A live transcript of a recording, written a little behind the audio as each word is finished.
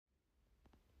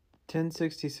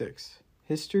1066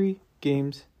 History,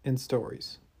 Games, and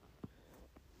Stories.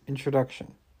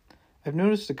 Introduction. I've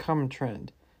noticed a common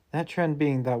trend, that trend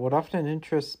being that what often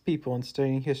interests people in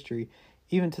studying history,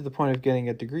 even to the point of getting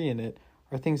a degree in it,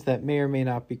 are things that may or may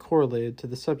not be correlated to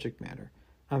the subject matter.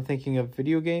 I'm thinking of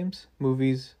video games,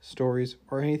 movies, stories,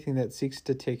 or anything that seeks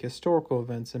to take historical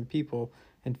events and people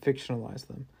and fictionalize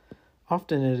them.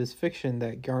 Often it is fiction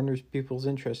that garners people's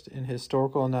interest in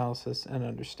historical analysis and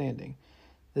understanding.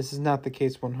 This is not the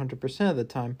case 100% of the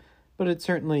time, but it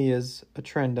certainly is a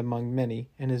trend among many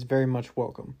and is very much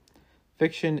welcome.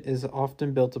 Fiction is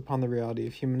often built upon the reality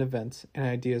of human events and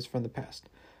ideas from the past.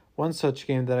 One such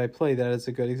game that I play that is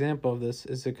a good example of this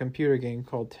is a computer game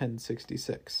called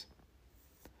 1066.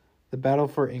 The Battle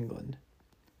for England.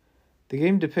 The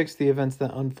game depicts the events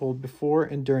that unfold before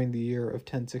and during the year of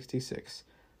 1066.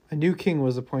 A new king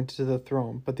was appointed to the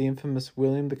throne, but the infamous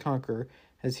William the Conqueror,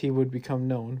 as he would become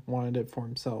known, wanted it for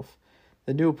himself.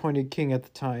 The new appointed king at the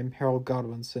time, Harold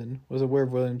Godwinson, was aware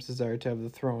of William's desire to have the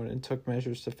throne and took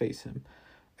measures to face him.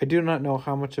 I do not know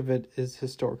how much of it is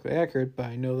historically accurate, but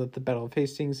I know that the Battle of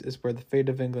Hastings is where the fate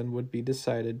of England would be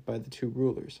decided by the two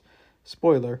rulers.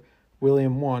 Spoiler,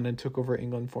 William won and took over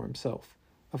England for himself.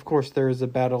 Of course, there is a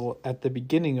battle at the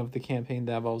beginning of the campaign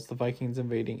that involves the Vikings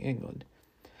invading England.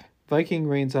 Viking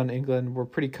raids on England were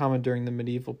pretty common during the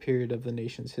medieval period of the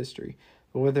nation's history,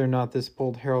 but whether or not this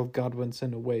pulled Harold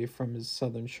Godwinson away from his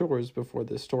southern shores before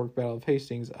the historic Battle of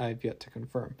Hastings, I have yet to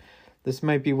confirm. This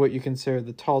might be what you consider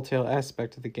the tall tale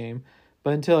aspect of the game,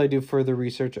 but until I do further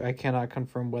research, I cannot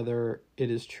confirm whether it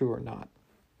is true or not.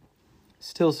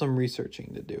 Still some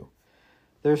researching to do.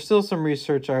 There's still some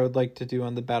research I would like to do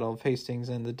on the Battle of Hastings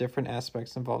and the different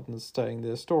aspects involved in studying the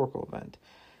historical event.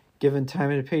 Given time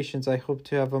and patience, I hope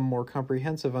to have a more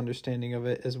comprehensive understanding of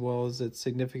it as well as its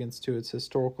significance to its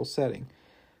historical setting.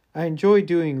 I enjoy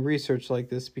doing research like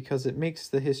this because it makes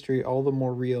the history all the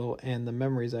more real and the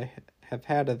memories I have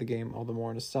had of the game all the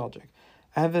more nostalgic.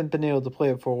 I haven't been able to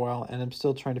play it for a while and I'm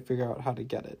still trying to figure out how to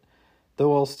get it,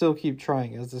 though I'll still keep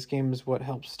trying as this game is what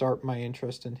helped start my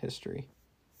interest in history.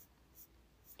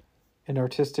 An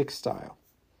artistic style.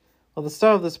 While the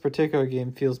style of this particular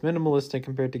game feels minimalistic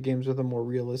compared to games with a more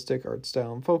realistic art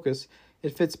style and focus,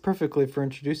 it fits perfectly for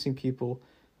introducing people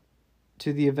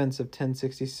to the events of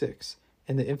 1066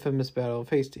 and the infamous Battle of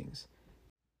Hastings.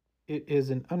 It is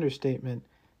an understatement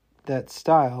that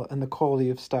style and the quality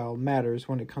of style matters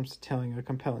when it comes to telling a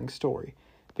compelling story.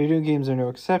 Video games are no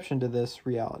exception to this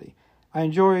reality. I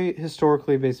enjoy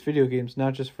historically based video games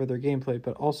not just for their gameplay,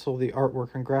 but also the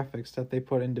artwork and graphics that they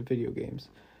put into video games.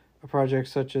 A project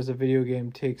such as a video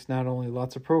game takes not only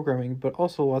lots of programming, but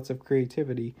also lots of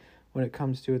creativity when it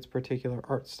comes to its particular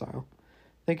art style.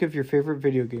 Think of your favorite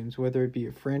video games, whether it be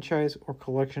a franchise or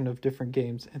collection of different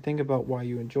games, and think about why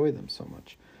you enjoy them so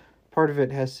much. Part of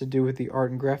it has to do with the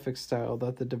art and graphics style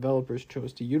that the developers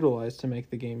chose to utilize to make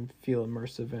the game feel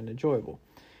immersive and enjoyable.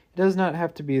 It does not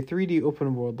have to be a 3D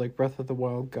open world like Breath of the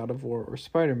Wild, God of War, or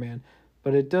Spider-Man,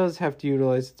 but it does have to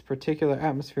utilize its particular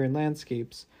atmosphere and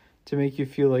landscapes to make you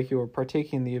feel like you are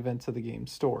partaking in the events of the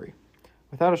game's story.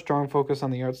 Without a strong focus on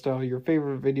the art style, your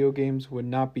favorite video games would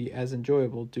not be as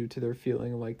enjoyable due to their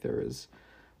feeling like there is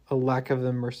a lack of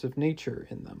immersive nature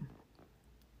in them.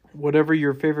 Whatever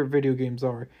your favorite video games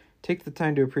are, take the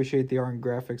time to appreciate the art and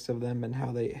graphics of them and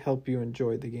how they help you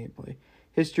enjoy the gameplay.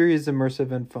 History is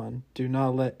immersive and fun. Do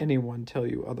not let anyone tell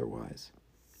you otherwise.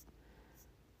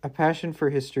 A passion for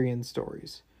history and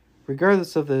stories.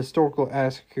 Regardless of the historical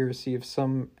accuracy of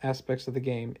some aspects of the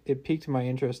game, it piqued my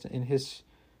interest in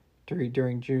history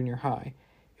during junior high.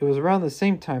 It was around the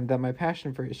same time that my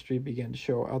passion for history began to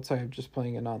show outside of just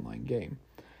playing an online game.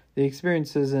 The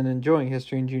experiences and enjoying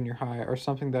history in junior high are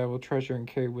something that I will treasure and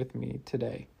carry with me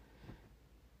today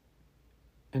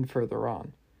and further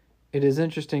on. It is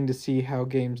interesting to see how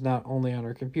games not only on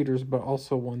our computers but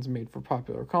also ones made for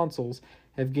popular consoles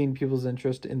have gained people's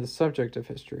interest in the subject of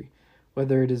history.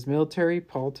 Whether it is military,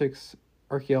 politics,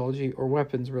 archaeology, or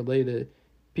weapons related,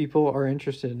 people are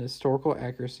interested in historical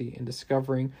accuracy and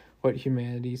discovering what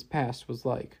humanity's past was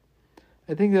like.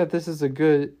 I think that this is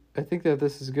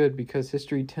good because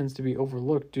history tends to be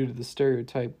overlooked due to the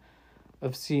stereotype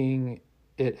of seeing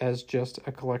it as just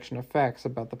a collection of facts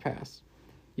about the past.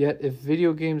 Yet, if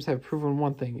video games have proven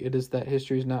one thing, it is that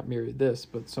history is not merely this,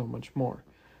 but so much more.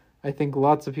 I think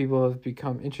lots of people have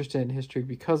become interested in history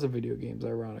because of video games,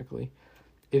 ironically.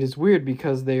 It is weird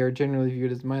because they are generally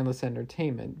viewed as mindless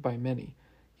entertainment by many,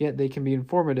 yet they can be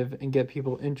informative and get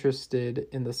people interested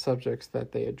in the subjects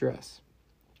that they address.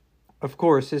 Of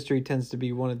course, history tends to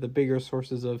be one of the bigger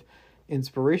sources of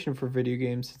inspiration for video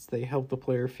games since they help the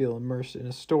player feel immersed in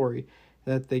a story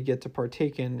that they get to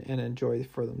partake in and enjoy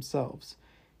for themselves.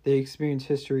 They experience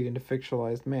history in a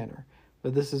fictionalized manner,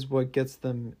 but this is what gets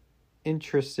them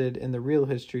interested in the real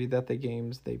history that the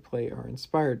games they play are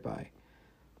inspired by.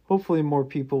 Hopefully, more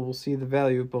people will see the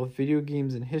value of both video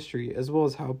games and history, as well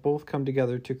as how both come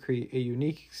together to create a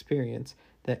unique experience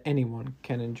that anyone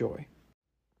can enjoy.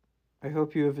 I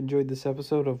hope you have enjoyed this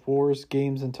episode of Wars,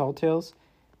 Games, and Tall Tales.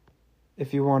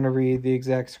 If you want to read the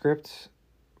exact script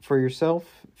for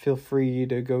yourself, feel free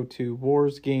to go to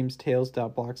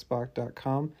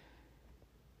warsgamestales.blogspot.com.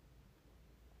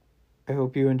 I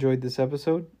hope you enjoyed this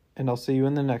episode, and I'll see you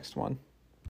in the next one.